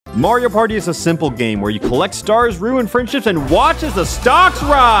Mario Party is a simple game where you collect stars, ruin friendships, and watch as the stocks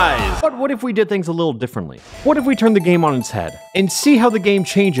rise. But what if we did things a little differently? What if we turned the game on its head and see how the game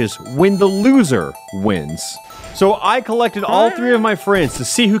changes when the loser wins? So I collected all 3 of my friends to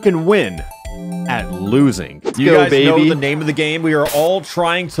see who can win at losing. You guys know the name of the game. We are all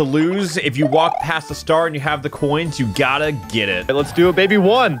trying to lose. If you walk past the star and you have the coins, you gotta get it. Okay, let's do it, baby.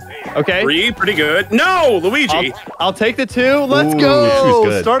 1. Okay. 3, pretty good. No, Luigi. I'll take the 2. Let's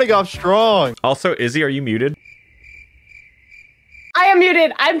go. Starting off strong. Also, Izzy, are you muted? I am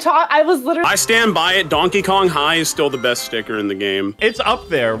muted. I was literally. I stand by it. Donkey Kong High is still the best sticker in the game. It's up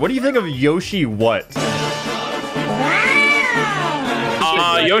there. What do you think of Yoshi What?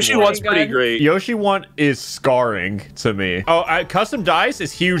 Yoshi What's pretty great. Yoshi Want is scarring to me. Oh, custom dice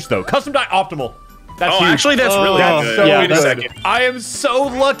is huge though. Custom die optimal. That's huge. Actually, that's really good. So Wait a second. I am so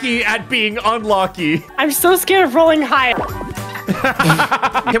lucky at being unlucky. I'm so scared of rolling high.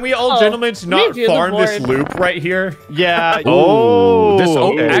 Can we all gentlemen not farm this loop right here? Yeah.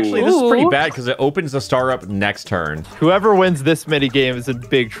 Actually, this is pretty bad because it opens the star up next turn. Whoever wins this mini game is in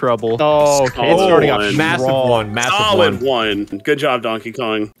big trouble. Oh, okay. It's starting off massive one. Solid one. Good job, Donkey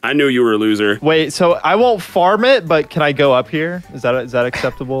Kong. I knew you were a loser. Wait, so I won't farm it, but can I go up here? Is that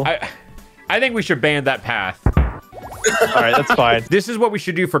acceptable? I think we should ban that path. All right, that's fine. This is what we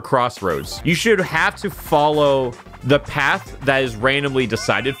should do for Crossroads. You should have to follow the path that is randomly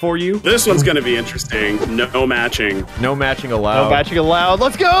decided for you. This one's gonna be interesting. No matching. No matching allowed. No matching allowed.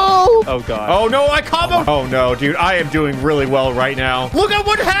 Let's go! Oh, God. Oh, no, I combo! Oh, no, dude, I am doing really well right now. Look at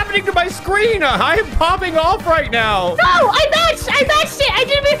what's happening to my screen! I am popping off right now! No, I matched it! I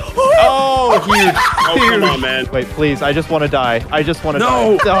didn't even... Oh, huge. Oh, come on, man. Wait, please, I just want to die. I just want to die.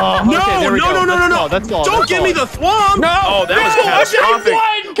 No! No! That's all. Don't give me the thwomp! No! Oh, that was catastrophic.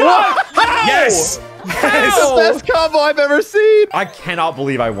 God! How? Yes! It's the best combo I've ever seen. I cannot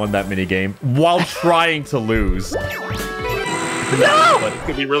believe I won that minigame while trying to lose. No! It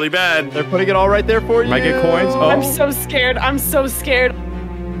could be really bad. They're putting it all right there for you. Might get coins. Oh. I'm so scared. I'm so scared.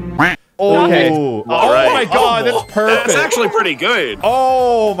 Okay. Oh my God, that's perfect. That's actually pretty good.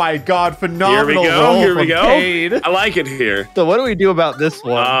 Oh my God, phenomenal. Here we go. Cade. I like it here. So what do we do about this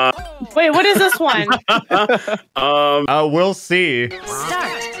one? Wait, what is this one? We'll see.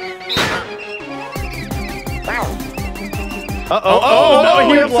 Start.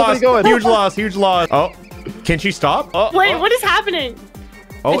 Huge loss. Oh, can she stop? Wait, what is happening?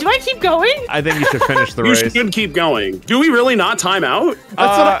 Oh. Do I keep going? I think you should finish the race. You should keep going. Do we really not time out?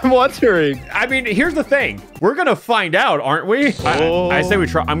 That's what I'm wondering. I mean, here's the thing. We're gonna find out, aren't we? I say we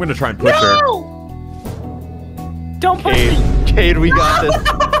try. I'm gonna try and push her. Don't push me. Cade, we got this.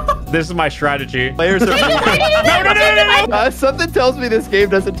 This is my strategy. Players are no. Something tells me this game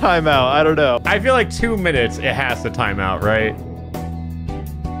doesn't time out. I don't know. I feel like 2 minutes it has to time out, right?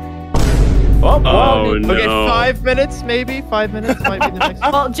 Oh no. Okay, 5 minutes maybe. 5 minutes might be the next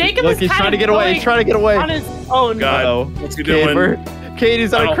one. Well, Jacob Look, is he's trying to get away. He's trying to get away. On his own. God, what's he doing? Cade,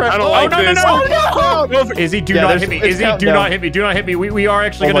 he's on a crash. I don't like this. No. Izzy, do not hit me. Izzy, do not hit me. Do not hit me. We are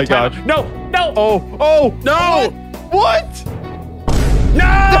actually going to time out. No. Oh, no. What?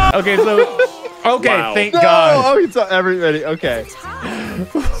 No. Okay, so... Okay, wow. Thank God. Oh, it's everybody. Okay.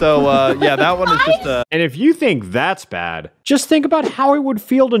 So, yeah, that one is just And if you think that's bad, just think about how it would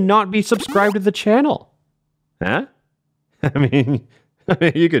feel to not be subscribed to the channel. Huh? I mean,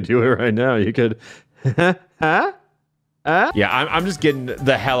 you could do it right now. You could... Huh? Yeah, I'm just getting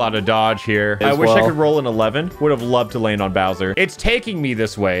the hell out of Dodge here. I wish I could roll an 11. Would have loved to land on Bowser. It's taking me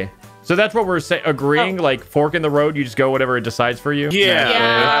this way. So that's what we're agreeing, like fork in the road, you just go whatever it decides for you?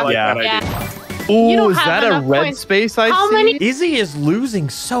 Yeah. I like that idea. Ooh, is that a red space I see? Izzy is losing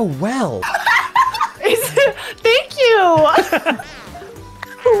so well. Thank you.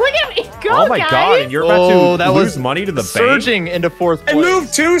 Look at me go, oh my God, and you're about to lose money to the bank? Surging into 4th place. I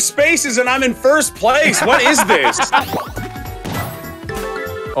moved 2 spaces and I'm in 1st place. What is this?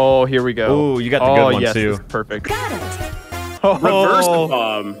 Oh, here we go. Ooh, you got the good one too. Perfect. Got it. Reverse the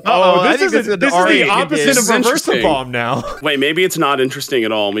bomb. This is the opposite of reverse the bomb now. Wait, maybe it's not interesting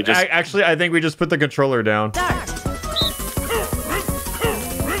at all. We just actually, I think we just put the controller down.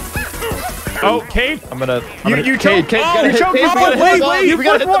 Oh, Cade! You choked. Wait! You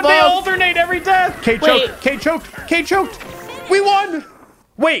put one, they alternate every death. Cade choked. Cade choked. We won.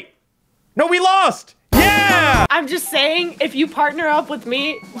 Wait. No, we lost. Yeah! I'm just saying, if you partner up with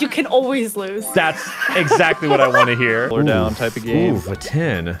me, you can always lose. That's exactly what I want to hear. Or down type of game. Ooh, a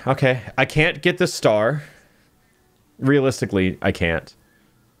 10. Okay, I can't get the star. Realistically, I can't.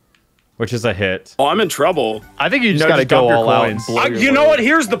 Which is a hit. Oh, I'm in trouble. I think you just gotta go all out. You know what?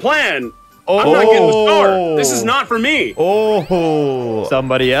 Here's the plan. I'm not getting a star. This is not for me. Oh.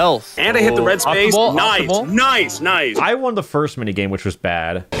 Somebody else. And I hit the red space. Nice, optimal. nice. I won the first minigame, which was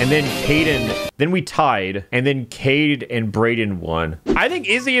bad. And then then we tied. And then Cade and Brayden won. I think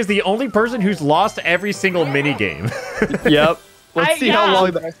Izzy is the only person who's lost every single minigame. Yep. Let's see how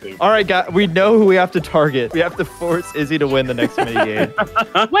long that... All right, guys, we know who we have to target. We have to force Izzy to win the next minigame.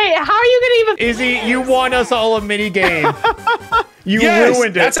 Wait, how are you gonna even? Izzy, you won us all a minigame. You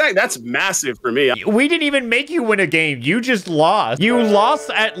ruined it. That's massive for me. We didn't even make you win a game. You just lost. You lost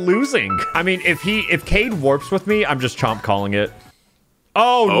at losing. I mean, if Cade warps with me, I'm just chomp calling it.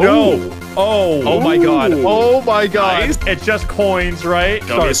 Oh, no. Oh my god. Oh my god. Nice. It's just coins, right?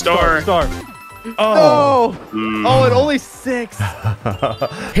 Don't be a star. Oh. Oh, and only 6.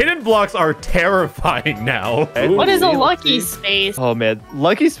 Hidden blocks are terrifying now. What is a lucky space? Oh man,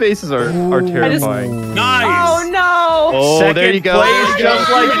 lucky spaces are terrifying. Nice. Oh no! Oh, Second there you go. place,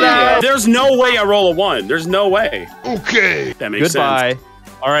 just like that. There's no way I roll a 1. There's no way. Okay. That makes Goodbye. sense.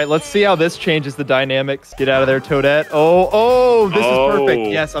 All right, let's see how this changes the dynamics. Get out of there, Toadette. Oh, this is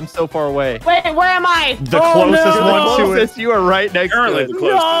perfect. Yes, I'm so far away. Wait, where am I? The closest one to it. Closest, you are right next Currently to the it.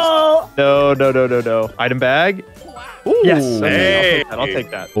 closest. No. Item bag. Ooh. Yes. Hey. I'll take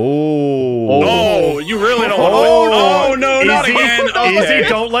that. Oh. Oh, you really don't want to win. Oh, no, not Izzy, again. Izzy, Okay.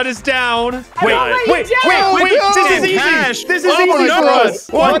 don't let us down. Wait, let wait. This is easy. Cash. This is Oh easy my for God. us.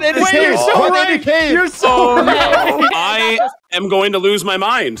 One in a Wait, you're cave. so One in a right. cave. You're so right. I am going to lose my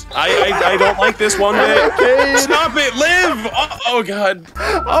mind. I don't like this one bit. Stop it. Live. Oh, God.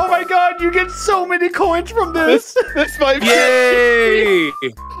 Oh my god, you get so many coins from this. This might be. Yay.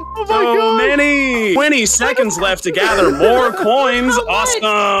 Oh my So god. many. 20 seconds left to gather more coins.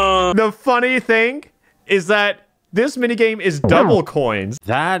 Awesome. The funny thing is that this minigame is double coins.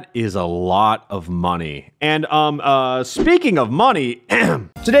 That is a lot of money. And speaking of money,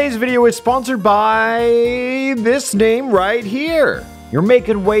 today's video is sponsored by this name right here. You're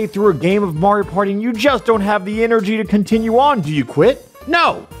making way through a game of Mario Party and you just don't have the energy to continue on. Do you quit?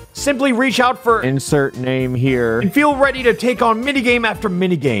 No. Simply reach out for insert name here and feel ready to take on minigame after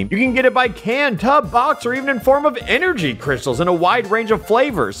minigame. You can get it by can, tub, box, or even in form of energy crystals in a wide range of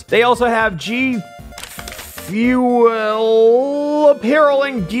flavors. They also have fuel apparel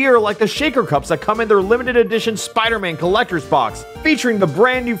and gear like the shaker cups that come in their limited edition Spider-Man collector's box featuring the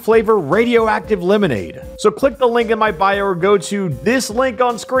brand new flavor Radioactive Lemonade. So click the link in my bio or go to this link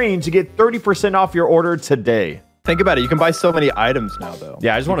on screen to get 30% off your order today. Think about it. You can buy so many items now, though.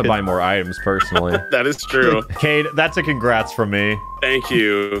 Yeah, I just want to buy more items personally. That is true. Cade, that's a congrats from me. Thank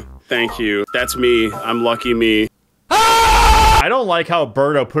you. Thank you. That's me. I'm lucky me. I don't like how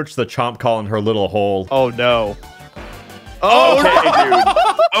Birdo puts the chomp call in her little hole. Oh no.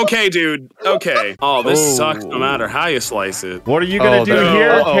 Okay, dude. Okay. Oh, this sucks no matter how you slice it. What are you gonna do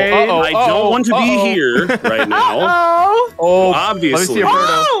here, Cade? I don't want to be here right now. Oh, Obviously.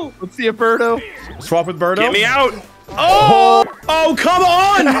 Let's see a Birdo. Swap with Birdo? Get me out. Oh, come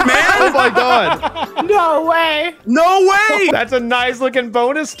on, man. Oh my god. No way! No way. That's a nice looking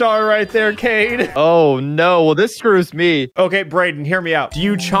bonus star right there, Cade. Oh no. Well, this screws me. Okay, Brayden, hear me out. Do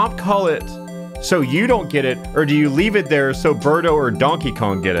you chomp call it so you don't get it, or do you leave it there so Birdo or Donkey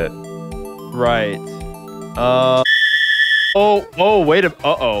Kong get it? Right. Oh, wait a...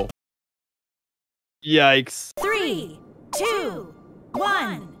 Uh-oh. Yikes. 3, 2,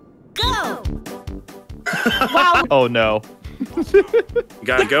 1, go! Wow! Oh no.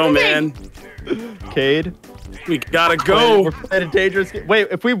 Gotta go, man. Cade. We gotta go. We're playing a dangerous game. Wait,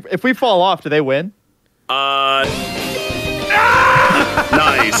 if we fall off, do they win?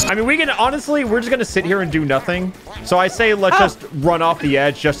 Nice. I mean, we can honestly, we're just gonna sit here and do nothing. So I say let's just run off the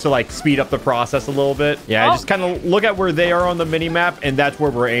edge just to like speed up the process a little bit. Yeah, just kind of look at where they are on the mini map, and that's where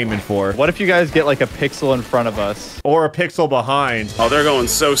we're aiming for. What if you guys get like a pixel in front of us? Or a pixel behind. Oh, they're going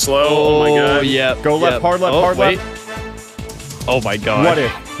so slow. Oh my god. Yeah. Go left, hard left, hard wait. left. Oh my god. What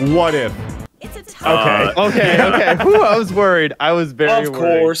if? What if? It's a tie. Okay. Okay. Whew, I was worried. I was very Of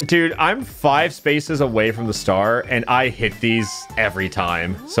worried. course. Dude, I'm 5 spaces away from the star, and I hit these every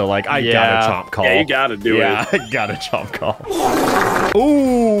time. So, like, I gotta chomp call. Yeah, you gotta do it. I gotta chomp call.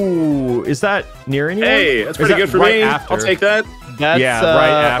 Ooh, is that near anyone? Hey, that's Or is pretty that good for right me. After? I'll take that. That's, Yeah, right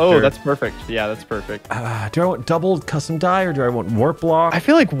after. Oh, that's perfect. Yeah, that's perfect. Do I want double custom die, or do I want warp block? I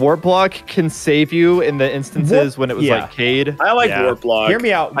feel like warp block can save you in the instances when it was Yeah. like Cade. I like Yeah. warp block. Hear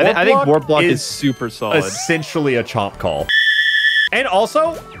me out. I think warp block is super solid. essentially a chomp call. And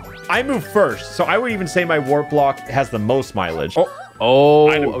also, I move first, so I would even say my warp block has the most mileage. Oh,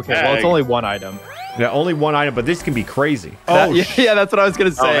 Item okay. tag. Well, it's only one item. Yeah, only one item, but this can be crazy. Yeah, that's what I was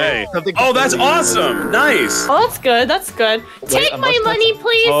gonna say. hey. Something Oh, that's awesome. Nice. Oh, that's good. That's good. Take my money,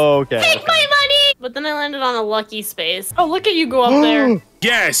 please. Okay. Take my money. But then I landed on a lucky space. Oh, look at you go up there.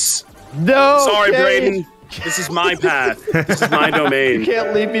 Yes. No. Sorry, Cade. Brayden. This is my path. This is my You domain.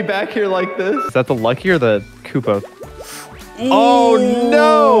 can't leave me back here like this. Is that the lucky or the Koopa? Oh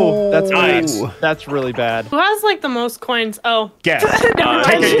no! That's Nice. That's really bad. Who has like the most coins? Oh, Guess. Never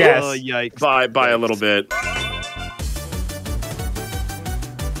Take mind. a guess. Oh, yikes. By a little bit.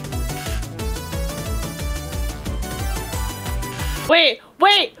 Wait.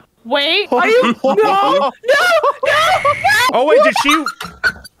 Are you? No. Oh wait, did she?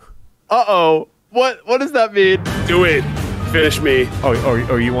 Uh-oh. What does that mean? Do it. Finish me.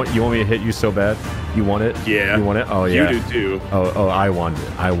 Oh, you want me to hit you so bad? You want it? Yeah. You want it? Oh yeah. You do too. Oh, I want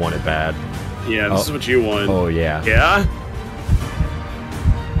it. I want it bad. Yeah, this is what you want. Oh yeah. Yeah?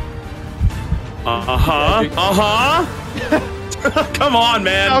 Come on,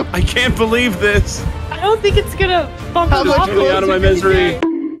 man. I can't believe this. I don't think it's gonna bump How it much off. Get me out of my misery.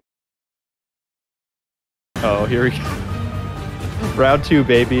 Oh, here we go. Round 2,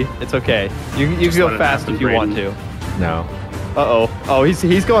 baby. It's okay. You can Just go let it fast happen, if you want to. No, Uh-oh. Oh,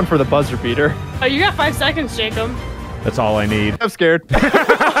 he's going for the buzzer beater. Oh, you got 5 seconds, Jacob. that's all I need. I'm scared.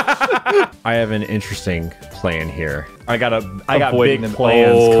 I have an interesting plan here. I got Avoiding big them.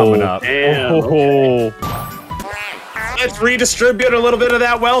 plans Oh. coming up. Damn. Oh. Let's redistribute a little bit of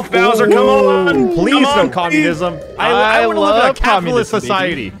that wealth, Bowser. Come on. Please Come no on, communism. I I want to live in a love capitalist communism,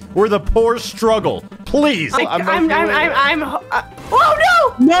 society where the poor struggle. Please. Oh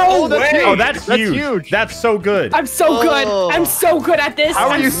no! No that's way. huge. Oh, that's huge. huge. That's so good. I'm so good. I'm so good at this. How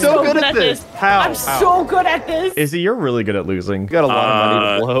are I'm you so good at this? How? I'm so good at this. Izzy, you're really good at losing. You got a lot of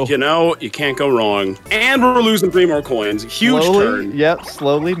money to blow. You know, you can't go wrong. And we're losing 3 more coins. Huge Slowly, turn. yep,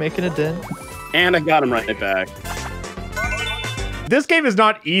 slowly making a dent. And I got him right back. This game is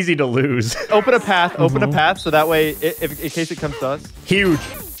not easy to lose. Open a path, so that way, if in case it comes to us. Huge.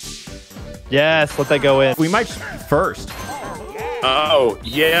 Yes, let that go in. We might first. Oh,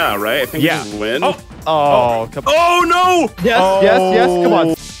 yeah, right? I think Yeah. we just win. Oh, come on. Oh, no! Yes, come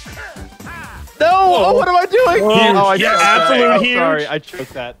on. No! What am I doing? Huge. Oh, I Yes, choked that. absolute I'm huge. sorry, I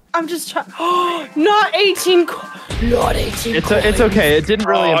choked that. I'm just trying. Not 18. Not 18. It's okay. It didn't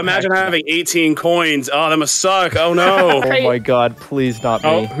really. Oh, impact imagine me. having 18 coins. Oh, that must suck. Oh, no. Oh my God! Please not me.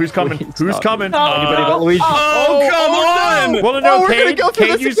 Oh, who's coming? Please Who's not coming? me. Anybody no. but Luigi? Oh, come on! Well, no, we're gonna Cade, go through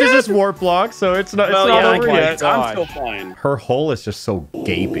Cade this uses again? his warp block, so it's not, Well, not yeah, over I yet. can't. I'm Gosh. still fine. Her hole is just so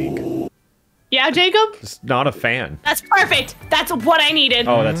gaping. Yeah, Jacob? Just not a fan. That's perfect. That's what I needed.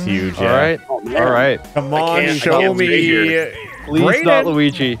 Oh, that's huge. All Yeah. right. Oh, man. All right. Come I on, can't show stay me. here. Please Brayden. not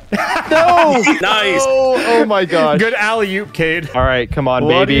Luigi. No! Nice. Oh my gosh. Good alley-oop, Cade. All right, come on,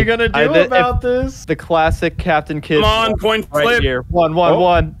 What baby. are you gonna do about this? the classic Captain Kid? Come on, coin right flip. here. One.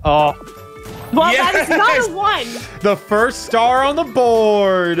 Oh. Well, that is not Yes. a 1. The first star on the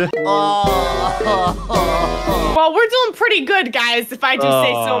board. Well, we're doing pretty good, guys, if I do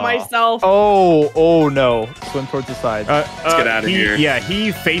say so myself. Oh no. Swim towards the side. Let's get out of here. Yeah,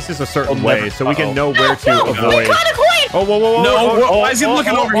 he faces a certain Oh, way, never- so we can know No, where to no, avoid. we got a coin! Oh, whoa. No, oh, why is he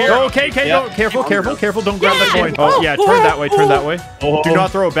looking over here? Okay, Yeah. Careful. Don't grab the Yeah. coin. Oh, yeah, turn that way. Oh. Do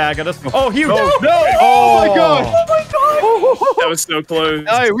not throw a bag at us. Oh, huge. No. Oh, Oh my gosh. That was so close.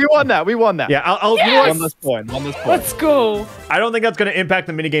 All right, we won that. Yeah, I'll Yes. you know what? Won this point. Let's go. I don't think that's going to impact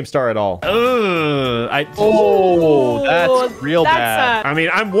the minigame star at all. Oh, that's real bad. I mean,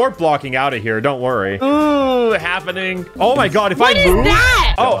 I'm warp blocking out of here. Don't worry. Ooh, happening. Oh my God, if What I is move.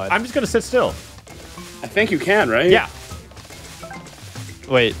 that? Oh, God. I'm just going to sit still. I think you can, right? Yeah,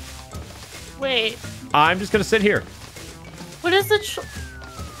 Wait. Wait. I'm just going to sit here. What is the...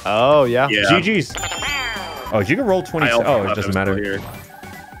 Oh, yeah. Yeah. GG's. Oh, you can roll 20. I also Oh, thought it doesn't that was matter. here.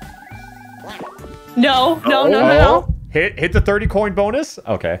 No. Oh, hit the 30 coin bonus.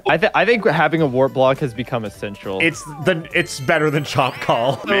 Okay. I think having a warp block has become essential. It's better than Chomp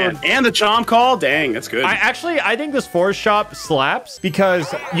Call. Man, and the chomp call? Dang, that's good. I think this forest shop slaps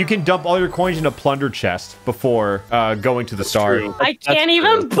because you can dump all your coins in a plunder chest before going to the star. true. I can't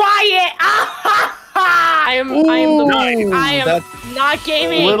even buy it. I am not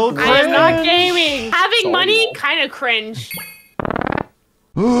gaming. Little I am not cringe. gaming. Having So money, low. kind of cringe.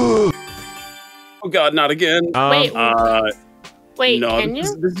 Oh God, not again. Wait, wait, no, can you?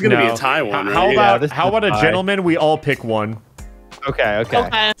 this is gonna be a tie one, right? How this is how about a a tie. gentleman? We all pick one. Okay.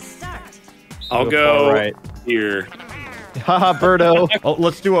 Okay. Start. I'll All go right. here. Haha, Birdo. Oh,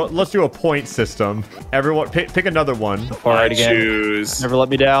 let's do a point system. Everyone pick another one. All I right again. choose Never let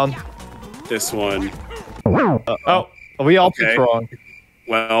me down. this one. Oh, We all Okay. picked wrong.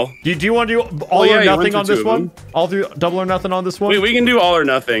 Well, Do you want to do all yeah, or you went nothing through on this two of one? them. All through double or nothing on this one? we can do all or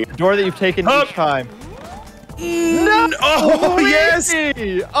nothing. Door that you've taken Up. each time. No! Oh, yes!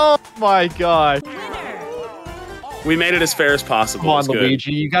 Luigi! Oh my gosh. We made it as fair as possible. Come on, It's good.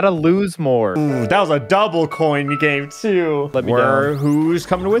 Luigi. You gotta lose more. Ooh, that was a double coin game too. Let me down. Who's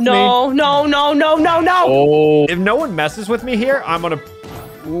coming with me? No, no, no, no, no, no. Oh. If no one messes with me here, I'm gonna...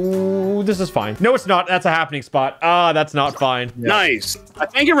 Ooh, this is fine. No, it's not. That's a happening spot. Ah, that's not fine. Nice. I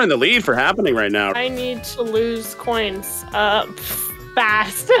think you're in the lead for happening right now. I need to lose coins.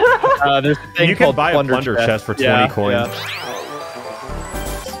 Fast. There's a thing You can called buy a plunder chest for 20 coins.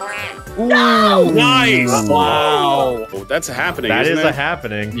 No! Nice. Wow. Oh, that's happening. That isn't is it? a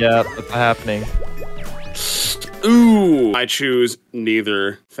happening. Yeah, that's happening. Ooh. I choose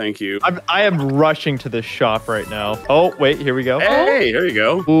neither. Thank you. I am rushing to this shop right now. Oh, wait, here we go. Hey, there you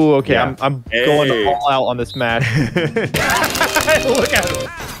go. Ooh, okay, Yeah. I'm Hey. going all out on this match. Look at it.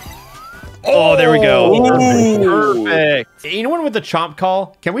 Oh, there we go. Ooh. Perfect. Anyone with the chomp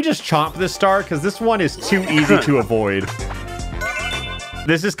call? Can we just chomp this star? Because this one is too easy to avoid.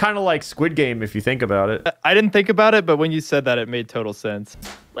 This is kind of like Squid Game if you think about it. I didn't think about it, but when you said that, it made total sense.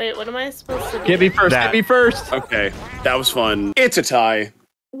 Wait, what am I supposed to do? Get me first. That. Get me first. Okay, that was fun. It's a tie.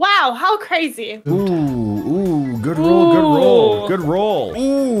 Wow, how crazy. Ooh, good roll, good roll, good roll.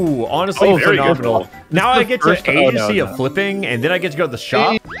 Ooh, honestly, Oh, very good phenomenal. roll. Now I get to first- oh, no, agency no. of flipping, and then I get to go to the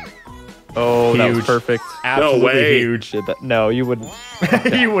shop. Oh, that was Huge. perfect. Absolutely way. huge. Did that? No, you wouldn't.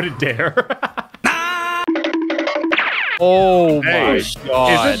 You wouldn't dare. Oh Hey. my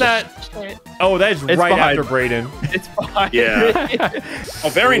god. Isn't that? Shit. Oh, that is It's right behind. after Brayden. It's behind Yeah. Oh,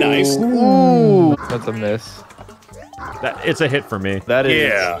 very nice. Ooh. That's a miss. It's a hit for me. That is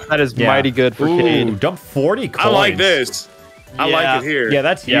Yeah. that is Yeah. mighty good for Ooh, Cade. dump 40 coins. I like this. I Yeah. like it here. Yeah,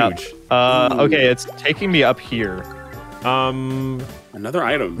 that's Yeah. huge. Okay, it's taking me up here. Another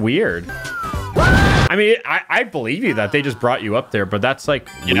item. Weird. I mean, I believe you that they just brought you up there, but that's like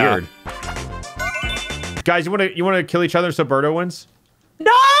Yeah. weird. Guys, you want to kill each other so Birdo wins?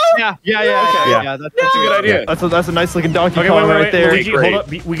 No! Yeah. Okay. Yeah, that's a good idea. That's a nice looking Donkey Okay, Kong wait, right there. Luigi, Great. hold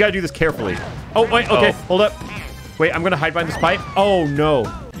up. We gotta do this carefully. Oh, wait, okay, Oh. hold up. Wait, I'm gonna hide behind this pipe. Oh no.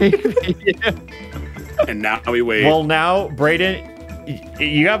 And now we wait. Well, now, Brayden,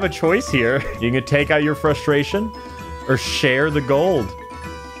 you have a choice here. You can take out your frustration or share the gold.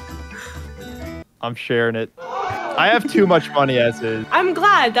 I'm sharing it. I have too much money as is. I'm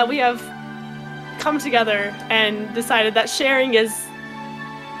glad that we have come together and decided that sharing is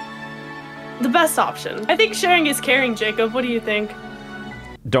the best option. I think sharing is caring, Jacob. What do you think?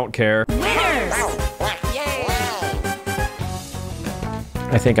 Don't care. Winners!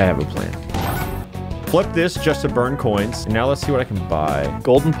 I think I have a plan. Flip this just to burn coins. And now let's see what I can buy.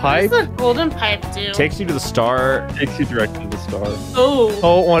 Golden pipe What's the golden pipe do? Takes you to the star. takes you directly to the star. Oh.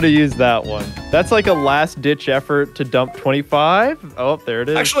 Don't want to use that one. That's like a last ditch effort to dump 25. Oh, there it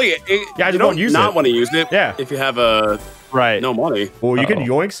is. Actually, Yeah, I you just don't won't use not it. want to use it. Yeah. If you have a right. no money. Well, you can Uh-oh.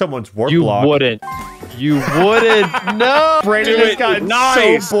 yoink someone's warp You block. wouldn't. You wouldn't. No. Brayden Do has it. gotten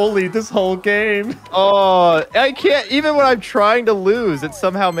Nice. so bullied this whole game. Oh, I can't. Even when I'm trying to lose, it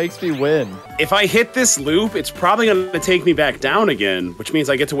somehow makes me win. If I hit this loop, it's probably going to take me back down again, which means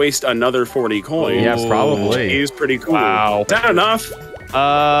I get to waste another 40 coins. Yeah, probably. Which is pretty cool. Wow. Is that enough? Okay.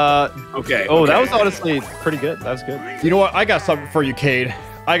 Oh, that okay. was honestly pretty good. That was good. You know what? I got something for you, Cade.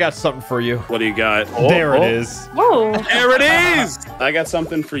 I got something for you. What do you got? There oh. it is. Whoa. There it is! I got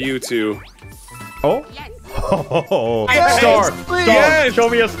something for you, too. Oh. Oh. Yes, Star. please. Star. Yes. Show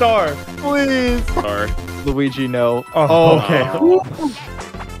me a star. Please. Or, Luigi, no. Oh. Okay.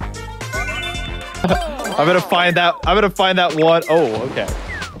 I'm gonna find that. I'm gonna find that one. Oh, okay.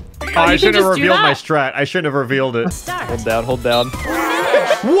 Oh, I you shouldn't can have just do revealed my that. strat. I shouldn't have revealed it. Start. Hold down. Hold down.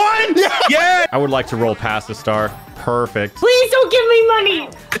 What? yeah! I would like to roll past the star. Perfect. Please don't give me money.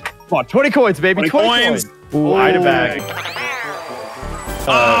 Come on, 20 coins, baby. 20 20 coins. coins. Ooh, item bag.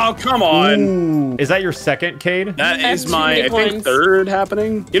 Oh, come on. Ooh. Is that your second, Cade? That That's is too my, many I think, coins. third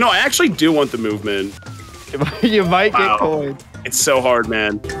happening. You know, I actually do want the movement. You might Wow. get coins. It's so hard,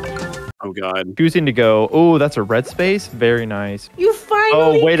 man. Oh, God. Choosing to go. Oh, that's a red space. Very nice. You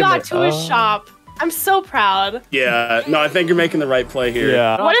finally wait a got minute. to a shop. I'm so proud. Yeah, no, I think you're making the right play here.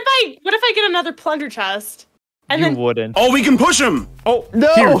 Yeah. What if I get another plunder chest? And You then wouldn't. Oh, we can push him! Oh,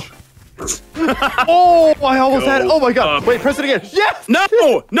 No! huge. Oh, I almost had it. Go Oh my god. up. Wait, press it again. Yes!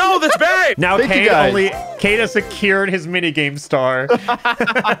 No, that's bad! Now Thank you, Cade has secured his minigame star.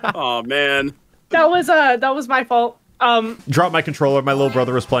 Oh, man. that was my fault. Drop my controller. My little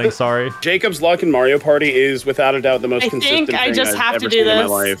brother was playing. Sorry. Jacob's luck in Mario Party is without a doubt the most consistent thing I just have I've to ever do seen in my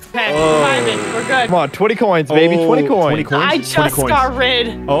this. life. Okay, Simon, we're good. Come on, 20 coins, baby. 20 coins. 20 coins. I 20 just coins. got rid.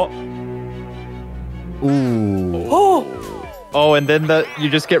 Oh. Ooh. Oh. Oh, and then you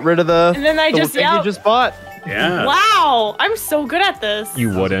just get rid of the. And then I the just thing you just bought. Yeah. Wow, I'm so good at this. You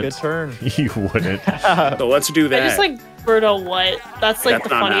wouldn't. Good turn. You wouldn't. So let's do that. I just like Birdo what? That's like That's the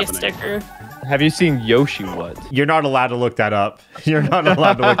not funniest happening. sticker. Have you seen Yoshi what? You're not allowed to look that up. You're not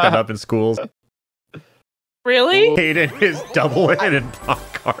allowed to look that up in schools. Really? Hayden is double-handed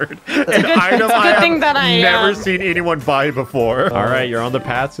pop card. An good- item it's a I good have thing that I, never seen anyone buy before. All right, you're on the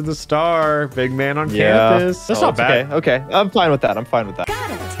path to the star. Big man on campus. That's not it's bad. Okay. I'm fine with that. I'm fine with that.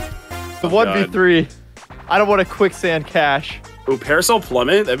 Got it. The 1v3. I don't want a quicksand cash. Oh, Parasol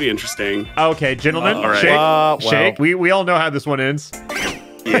Plummet? That'd be interesting. Okay, gentlemen, all right. shake, Well. shake. We all know how this one ends.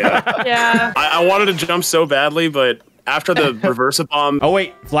 Yeah. Yeah. I wanted to jump so badly, but after the reverse bomb, Oh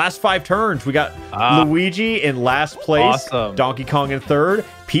wait, last 5 turns. We got Luigi in last place, Awesome. Donkey Kong in third,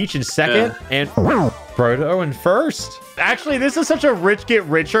 Peach in second, and Birdo in first. Actually, this is such a rich get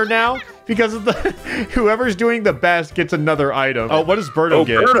richer now because of the whoever's doing the best gets another item. Oh, what does Birdo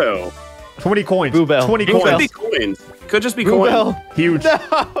get? Birdo. 20 coins. Boo Bell. 20 Boo Could coins. be coins. Could just be Boo coins. Bell. Huge. No.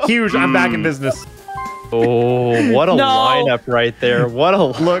 Huge. I'm back in business. Oh, what a No. lineup right there. What a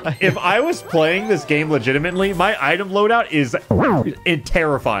Look, if I was playing this game legitimately, my item loadout is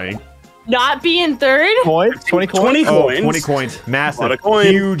terrifying. Not being third? coins. 20 coins. 20 Oh, coins. 20 coins. Massive. Lot of coins.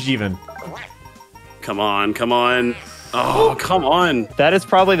 Huge even. Come on, come on. Oh, come on. That is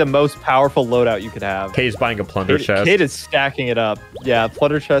probably the most powerful loadout you could have. Kay's buying a plunder chest. Kate is stacking it up. Yeah,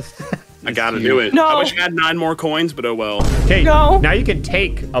 plunder chest. I gotta do it. No. I wish I had 9 more coins, but oh well. Kate, No. now you can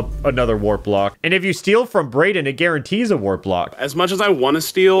take another warp block. And if you steal from Brayden, it guarantees a warp block. As much as I want to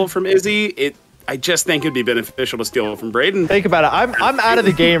steal from Izzy, I just think it'd be beneficial to steal from Brayden. Think about it. I'm out of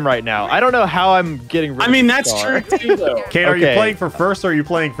the game right now. I don't know how I'm getting rid I of mean, the that's star. true too, though. Kate, are you Okay. playing for first or are you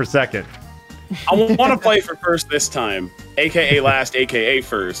playing for second? I want to play for first this time, aka last, aka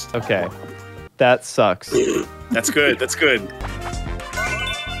first. Okay. That sucks. That's good. That's good.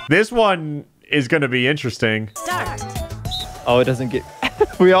 This one is going to be interesting. Start. Oh, it doesn't get.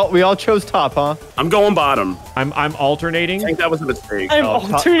 we all chose top, huh? I'm going bottom. I'm alternating. I think that was a mistake. I'm Oh,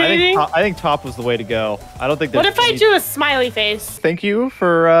 top- alternating. I think top was the way to go. I don't think. What there's if I any- do a smiley face? Thank you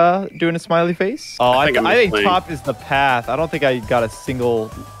for doing a smiley face. Oh, I think I'm think playing. top is the path. I don't think I got a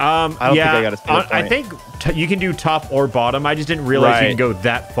single. I don't think I got a single I point. think you can do top or bottom. I just didn't realize you Right. can go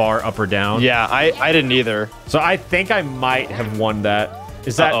that far up or down. Yeah, I didn't either. So I think I might have won that.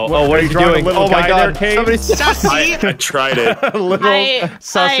 Is that Uh-oh. what, Oh, what are are you you drawing doing? a little Oh my guy god! there, Kate? Somebody I tried it. A little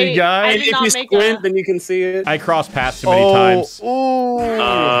sussy guy. I If did you not make squint, a- then you can see it. I crossed paths too many times. Ooh.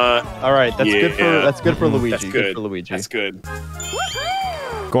 Uh, All right, that's good for yeah. that's good for Luigi. that's good. for Luigi. That's good.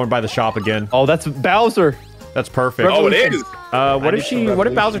 Going by the shop again. Oh, that's Bowser. That's perfect. Oh, it is. What need if some What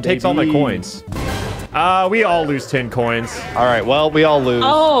if Bowser revolution, takes all my baby. coins? We all lose 10 coins. All right, well, we all lose.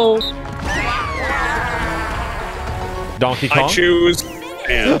 Oh, Donkey Kong. I choose.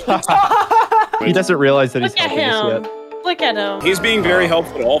 And He doesn't realize that he's look at helping us him. yet. Look at him. he's being very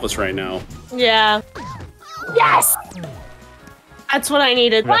helpful to all of us right now. Yeah. Yes! That's what I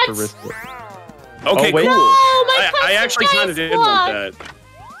needed. We have What? to risk it. Okay, wait. cool. No, my I custom actually kind of dice did block. want that.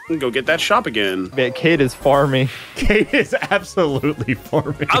 Go get that shop again. Man, Kate is farming. Kate is absolutely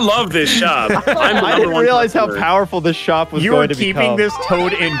farming. I love this shop. I'm the I number didn't one realize how customer. powerful this shop was You going are to keeping become. this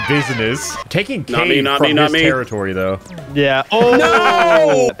toad in business. Taking Not Kate me, not from me, not his me. territory, though. Yeah. Oh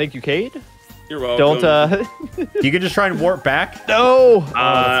No! Thank you, Kate. You're welcome. Don't You can just try and warp back. No.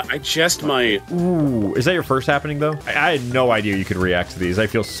 I just might. Ooh, is that your first happening, though? I had no idea you could react to these. I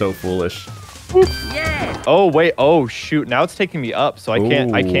feel so foolish. Oh wait. Oh shoot. Now it's taking me up, so I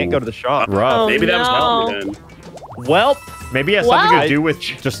can't Ooh. go to the shop. Rough. Oh, Maybe that was no. helping then. Well, Maybe it has something What? to do with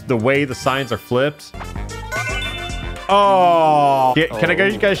just the way the signs are flipped. Oh. Yeah, can I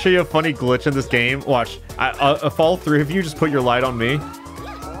guys show you a funny glitch in this game? Watch. If all 3 of you just put your light on me.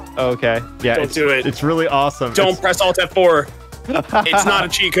 okay. Yeah, Don't do it. It's really awesome. Don't press Alt F4. It's not a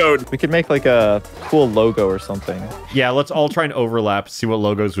cheat code. We could make like a cool logo or something. Yeah, let's all try and overlap, see what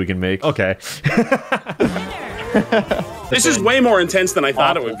logos we can make. Okay. This is way more intense than I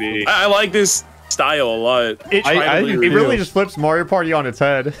thought it would be. I like this style a lot. It do really too. just flips Mario Party on its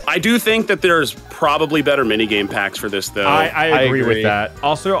head. I do think that there's probably better minigame packs for this, though. I agree with agree. that.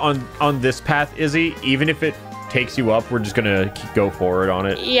 Also, on this path, Izzy, even if it takes you up, we're just gonna go forward on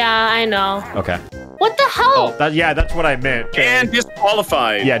it. Yeah, I know. Okay. What the hell? Yeah, that's what I meant. And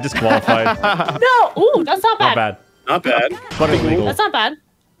disqualified. Yeah, disqualified. No. Ooh, that's not Not bad. bad, Not bad. but illegal. That's not bad.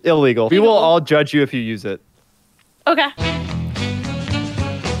 Illegal. We will all judge you if you use it. Okay.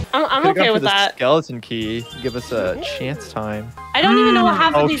 I'm Could've okay gone with for the that. skeleton key. Give us a chance time. I don't even know what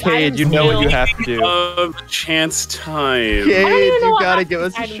half of these Okay, items you know what do. you have to do. Of chance time. Cade, even know you what gotta half give these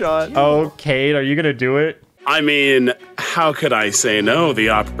us a items shot. do. Oh, Cade, are you gonna do it? I mean, how could I say no? The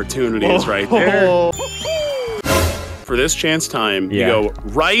opportunity is right there. Oh. For this chance time, Yeah. you go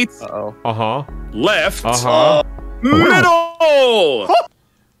right, Uh-oh. Uh-huh. left, Uh-huh. middle.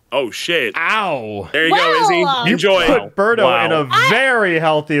 Oh shit! Ow! There you Well, go, Izzy. Enjoy. Put Birdo Wow. in a very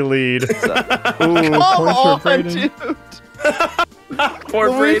healthy lead. Ooh, Come points for on, Brayden. dude. Poor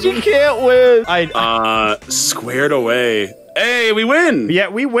Luigi Brayden. can't win. Squared away. Hey, we win. Yeah,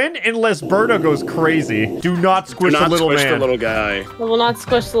 we win unless Birdo goes crazy. Do not Do squish not the little squish man. the little guy. We will not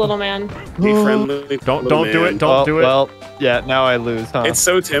squish the little man. Be friendly. Don't little do it. man. Don't do it. Well, yeah, now I lose, huh? It's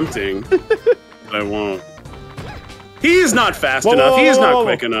so tempting, but I won't. He's not fast enough. He's not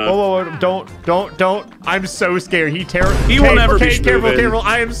quick enough. Whoa, don't. I'm so scared. He will never be Careful. smoothing.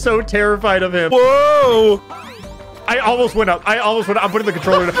 I am so terrified of him. Whoa! I almost went up. I'm putting the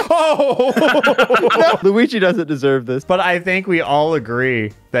controller down. Oh! Luigi doesn't deserve this. But I think we all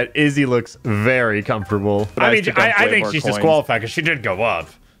agree that Izzy looks very comfortable. But I mean, still got I way think more she's coins. disqualified because she did go up.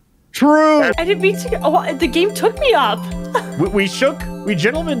 True. I didn't beat you. Oh, the game took me up. We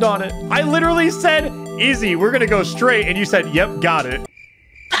gentlemaned on it. I literally said, Izzy, we're gonna go straight, and you said, yep, got it.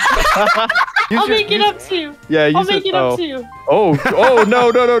 I'll make it up to you. Yeah, you I'll said, make it up to you. Oh, no,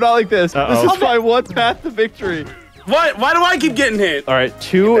 not like this. Uh-oh. This is my one path to victory. What? Why do I keep getting hit? All right,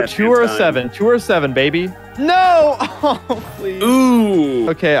 two that or a chance seven. 2 or 7, baby. No! Oh, please. Ooh.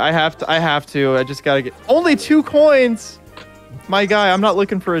 Okay, I have to. I just gotta get only 2 coins. My guy, I'm not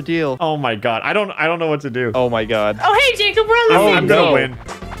looking for a deal. Oh my god, I don't know what to do. Oh my god. Oh, hey, Jacob, we're on the I'm same gonna no. win.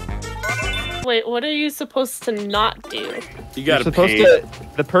 Wait, what are you supposed to not do? You You're gotta supposed paint. to.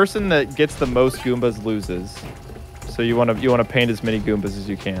 The person that gets the most Goombas loses. So you want to paint as many Goombas as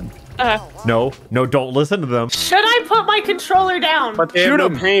you can. No, don't listen to them. Should I put my controller down? But they Shoot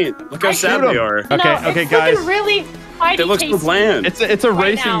have no him. paint. Look how I sad shoot they him. are. Okay, No, okay, it's guys. looking really fighty It looks so tasty. bland. It's a Right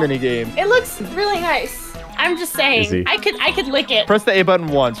racing now. mini game. It looks really nice. I'm just saying. Easy. I could lick it. Press the A button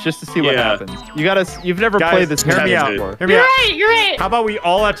once just to see what Yeah. happens. You've never Guys, played this hear me game out. before. Hear me You're out. right. You're right. How about we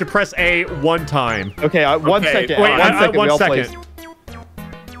all have to press A one time? Okay, 1 Okay, second. wait, 1 second. one we all second. play.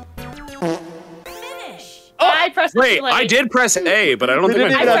 Finish. I pressed it Wait, too late. I did press A, but I don't We think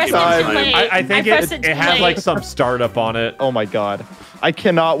didn't I even pressed have it time. this time. I think pressed it too has late. like some startup on it. Oh my god. I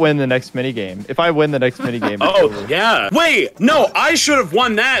cannot win the next mini game. If I win the next mini game, it's Oh, over. yeah. Wait, no, I should have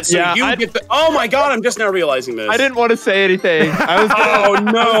won that. So Yeah, you get the. Oh my god, I'm just now realizing this. I didn't want to say anything. I was Oh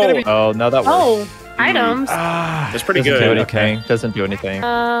no. Oh, no, that works. Oh, items. That's pretty Doesn't do good. anything. Doesn't do anything.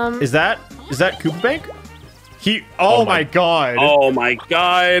 Is that Koopa Bank? Oh my god. Oh my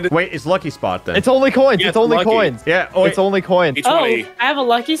god. Wait, it's Lucky Spot then. It's only coins. Yeah, It's only lucky. coins. Yeah. Oh, It's only coins. It's Oh, 20. I have a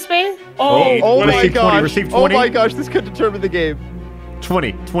lucky space. Oh, Oh, Oh my 20, gosh. receive Oh 20. my gosh, this could determine the game.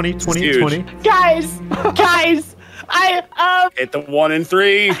 20. huge. guys, I Hit the 1 and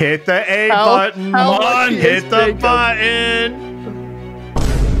 3. Hit the A How- button. how Come on, lucky hit is the Jacob? button.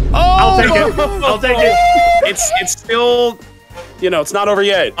 Oh, I'll take it. I'll take it. It's still, it's not over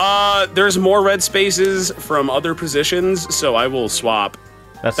yet. There's more red spaces from other positions, so I will swap.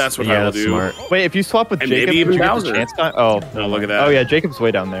 That's what I will do. Smart. Wait, if you swap with And Jacob, maybe even would you get the Bowser. chance time? Oh. Oh, look at that. Oh yeah, Jacob's way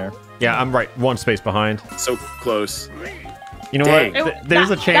down there. Yeah, I'm right. One space behind. So close. You know Dang. what? There's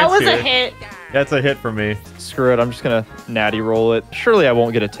a chance That was here. a hit. That's a hit for me. Screw it, I'm just gonna natty roll it. Surely I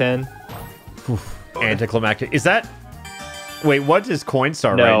won't get a 10. Anticlimactic. Is that? Wait, what is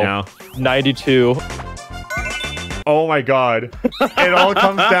Coinstar No. right now? 92. Oh my god. It all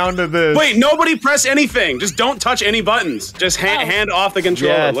comes down to this. Wait, nobody press anything. Just don't touch any buttons. Just hand off the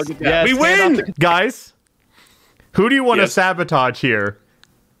controller. Yes, Look at that. yes, We hand off win. Guys, who do you want to Yes. sabotage here?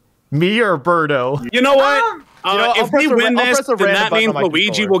 Me or Birdo? You know what? I'll If we press a win I'll this, press a then random that button means on my Luigi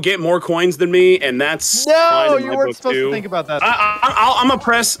controller. will get more coins than me, and that's No, fine in you my weren't book, supposed too. to think about that. I'm gonna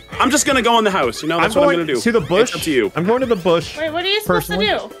press. I'm just gonna go in the house. That's I'm what I'm going gonna do. to the bush. It's up to you. I'm going to the bush. Wait, what are you supposed Personally,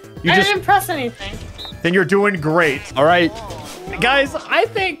 to do? you I just- didn't press anything. Then you're doing great. All right. Guys, I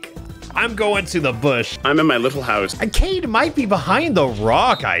think I'm going to the bush. I'm in my little house. And Cade might be behind the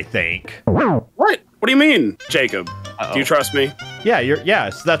rock, I think. What? What do you mean, Jacob? Uh-oh. Do you trust me? Yeah,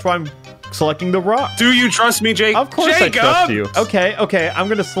 so that's why I'm selecting the rock. Do you trust me, Jake? Of course Jacob! I trust you. Okay, I'm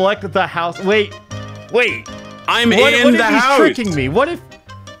gonna select the house. Wait. I'm What in if the he's house. tricking me? What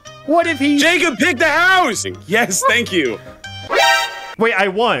if he... Jacob, pick the house. Yes, thank you. Wait, I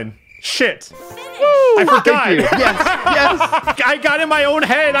won. Shit. I forgot. Thank you. Yes. I got in my own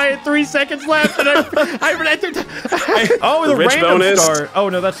head. I had 3 seconds left, and oh, the rich random bonus. star. Oh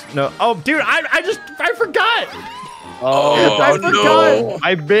no, that's no. Oh, dude, I forgot. I no. forgot.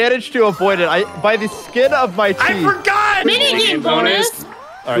 I managed to avoid it. By the skin of my teeth. I forgot. Minigame bonus.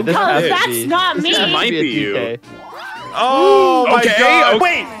 All right, this Oh, has to that's be. not me. This might be you. DK. Oh my Okay, god! okay.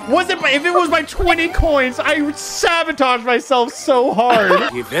 Wait, was it? If it was my 20 coins, I would sabotage myself so hard.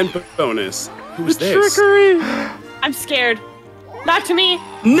 The event bonus. Who's this? Trickery. I'm scared. Not to me.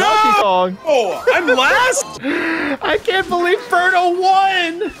 Donkey No! Kong. Oh, I'm last. I can't believe Ferno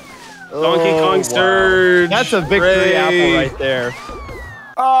won. Donkey Kong Sturge. That's a victory Hooray. apple right there.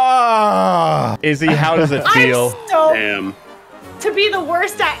 Ah, Izzy, how does it feel? I'm so Damn. to be the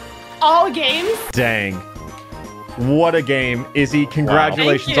worst at all games. Dang. What a game. Izzy,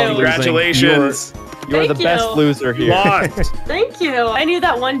 congratulations Thank on you. losing. Congratulations. You're the Thank best you. loser You here. lost. Thank you. I knew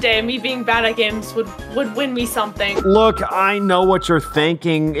that one day me being bad at games would win me something. Look, I know what you're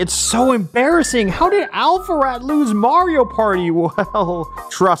thinking. It's so embarrassing. How did Alpharad lose Mario Party? Well,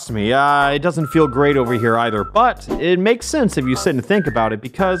 trust me, it doesn't feel great over here either, but it makes sense if you sit and think about it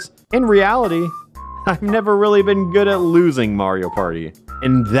because in reality, I've never really been good at losing Mario Party.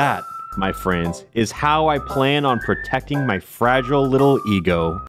 And that, my friends, is how I plan on protecting my fragile little ego.